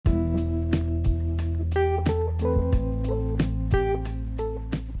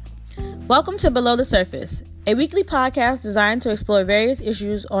Welcome to Below the Surface, a weekly podcast designed to explore various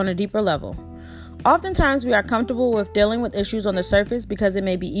issues on a deeper level. Oftentimes, we are comfortable with dealing with issues on the surface because it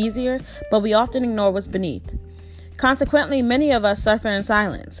may be easier, but we often ignore what's beneath. Consequently, many of us suffer in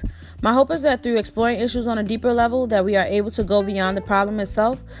silence. My hope is that through exploring issues on a deeper level, that we are able to go beyond the problem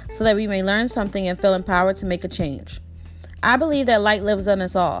itself so that we may learn something and feel empowered to make a change. I believe that light lives in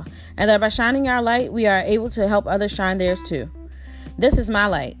us all, and that by shining our light, we are able to help others shine theirs too. This is my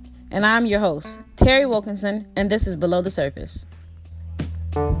light, and I'm your host, Terry Wilkinson, and this is Below the Surface.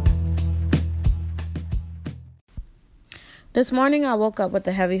 This morning, I woke up with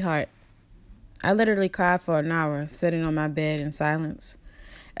a heavy heart. I literally cried for an hour, sitting on my bed in silence.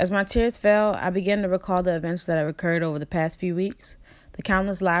 As my tears fell, I began to recall the events that have occurred over the past few weeks, the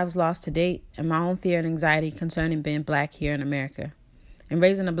countless lives lost to date, and my own fear and anxiety concerning being black here in America, and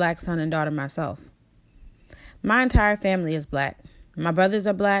raising a black son and daughter myself. My entire family is black. My brothers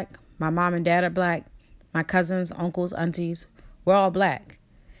are black, my mom and dad are black, my cousins, uncles, aunties, we're all black.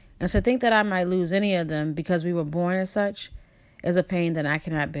 And to think that I might lose any of them because we were born as such is a pain that I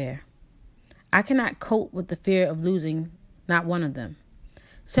cannot bear. I cannot cope with the fear of losing not one of them,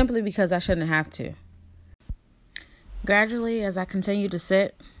 simply because I shouldn't have to. Gradually, as I continued to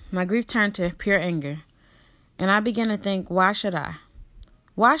sit, my grief turned to pure anger, and I began to think, why should I?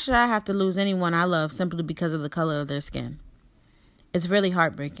 Why should I have to lose anyone I love simply because of the color of their skin? It's really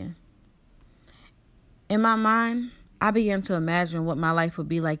heartbreaking. In my mind, I began to imagine what my life would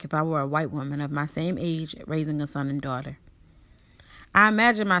be like if I were a white woman of my same age raising a son and daughter. I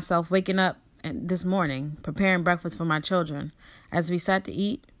imagined myself waking up this morning, preparing breakfast for my children. As we sat to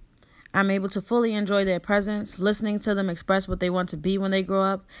eat, I'm able to fully enjoy their presence, listening to them express what they want to be when they grow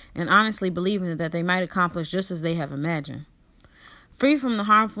up, and honestly believing that they might accomplish just as they have imagined. Free from the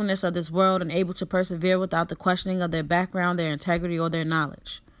harmfulness of this world and able to persevere without the questioning of their background, their integrity, or their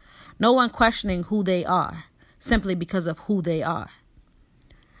knowledge. No one questioning who they are, simply because of who they are.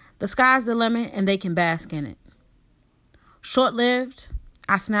 The sky's the limit, and they can bask in it. Short-lived,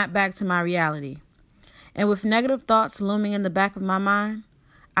 I snapped back to my reality. And with negative thoughts looming in the back of my mind,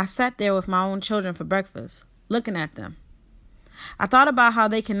 I sat there with my own children for breakfast, looking at them. I thought about how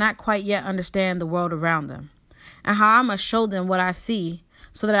they cannot quite yet understand the world around them, and how I must show them what I see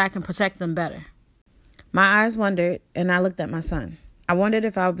so that I can protect them better. My eyes wandered, and I looked at my son. I wondered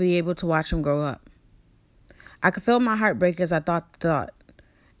if I would be able to watch him grow up. I could feel my heart break as I thought the thought,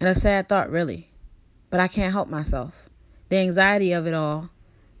 and a sad thought really, but I can't help myself. The anxiety of it all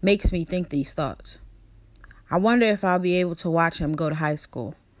makes me think these thoughts. I wonder if I'll be able to watch him go to high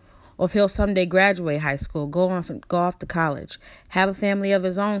school, or if he'll someday graduate high school, go off to college, have a family of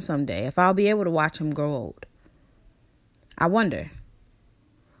his own someday, if I'll be able to watch him grow old. I wonder,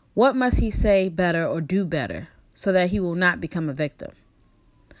 what must he say better or do better so that he will not become a victim?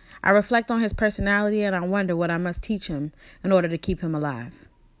 I reflect on his personality and I wonder what I must teach him in order to keep him alive.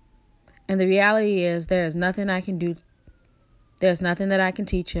 And the reality is there's nothing that I can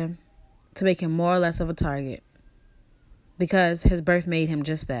teach him to make him more or less of a target, because his birth made him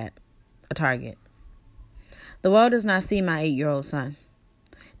just that, a target. The world does not see my 8-year-old son.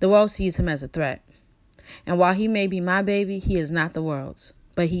 The world sees him as a threat. And while he may be my baby, he is not the world's,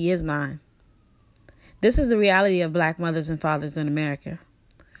 but he is mine. This is the reality of black mothers and fathers in America.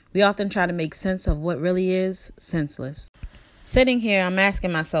 We often try to make sense of what really is senseless. Sitting here, I'm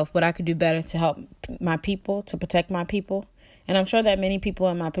asking myself what I could do better to help my people, to protect my people. And I'm sure that many people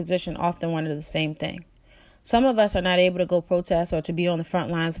in my position often wonder the same thing. Some of us are not able to go protest or to be on the front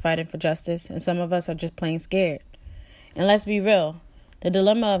lines fighting for justice, and some of us are just plain scared. And let's be real, the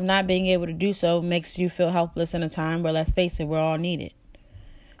dilemma of not being able to do so makes you feel helpless in a time where, let's face it, we're all needed.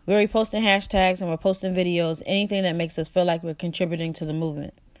 We're reposting hashtags and we're posting videos, anything that makes us feel like we're contributing to the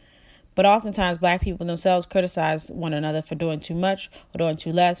movement. But oftentimes, black people themselves criticize one another for doing too much or doing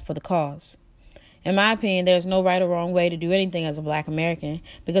too less for the cause. In my opinion, there's no right or wrong way to do anything as a black American,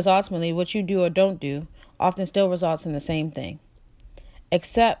 because ultimately what you do or don't do often still results in the same thing,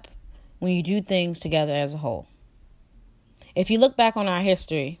 except when you do things together as a whole. If you look back on our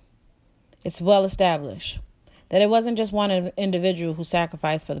history, it's well established that it wasn't just one individual who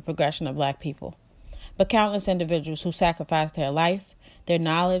sacrificed for the progression of black people, but countless individuals who sacrificed their life, their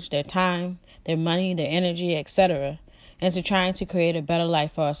knowledge, their time, their money, their energy, etc., into trying to create a better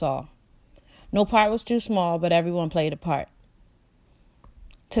life for us all. No part was too small, but everyone played a part.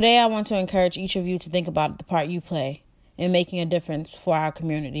 Today, I want to encourage each of you to think about the part you play in making a difference for our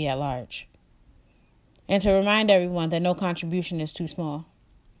community at large. And to remind everyone that no contribution is too small.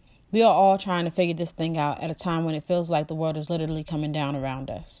 We are all trying to figure this thing out at a time when it feels like the world is literally coming down around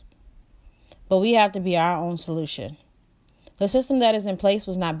us. But we have to be our own solution. The system that is in place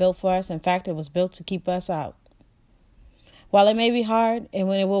was not built for us. In fact, it was built to keep us out. While it may be hard and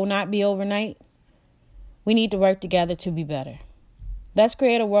when it will not be overnight, we need to work together to be better. Let's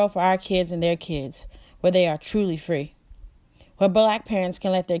create a world for our kids and their kids where they are truly free. Where black parents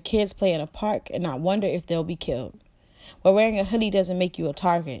can let their kids play in a park and not wonder if they'll be killed. Where wearing a hoodie doesn't make you a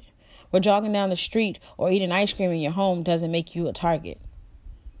target. Where jogging down the street or eating ice cream in your home doesn't make you a target.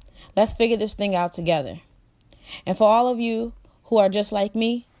 Let's figure this thing out together. And for all of you who are just like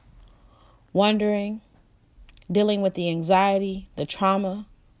me, wondering, dealing with the anxiety, the trauma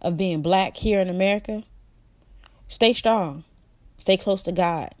of being black here in America, stay strong. Stay close to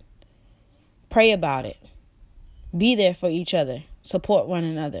God. Pray about it. Be there for each other. Support one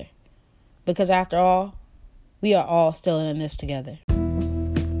another. Because after all, we are all still in this together.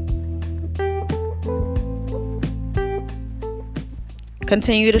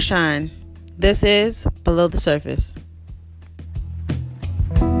 Continue to shine. This is Below the Surface.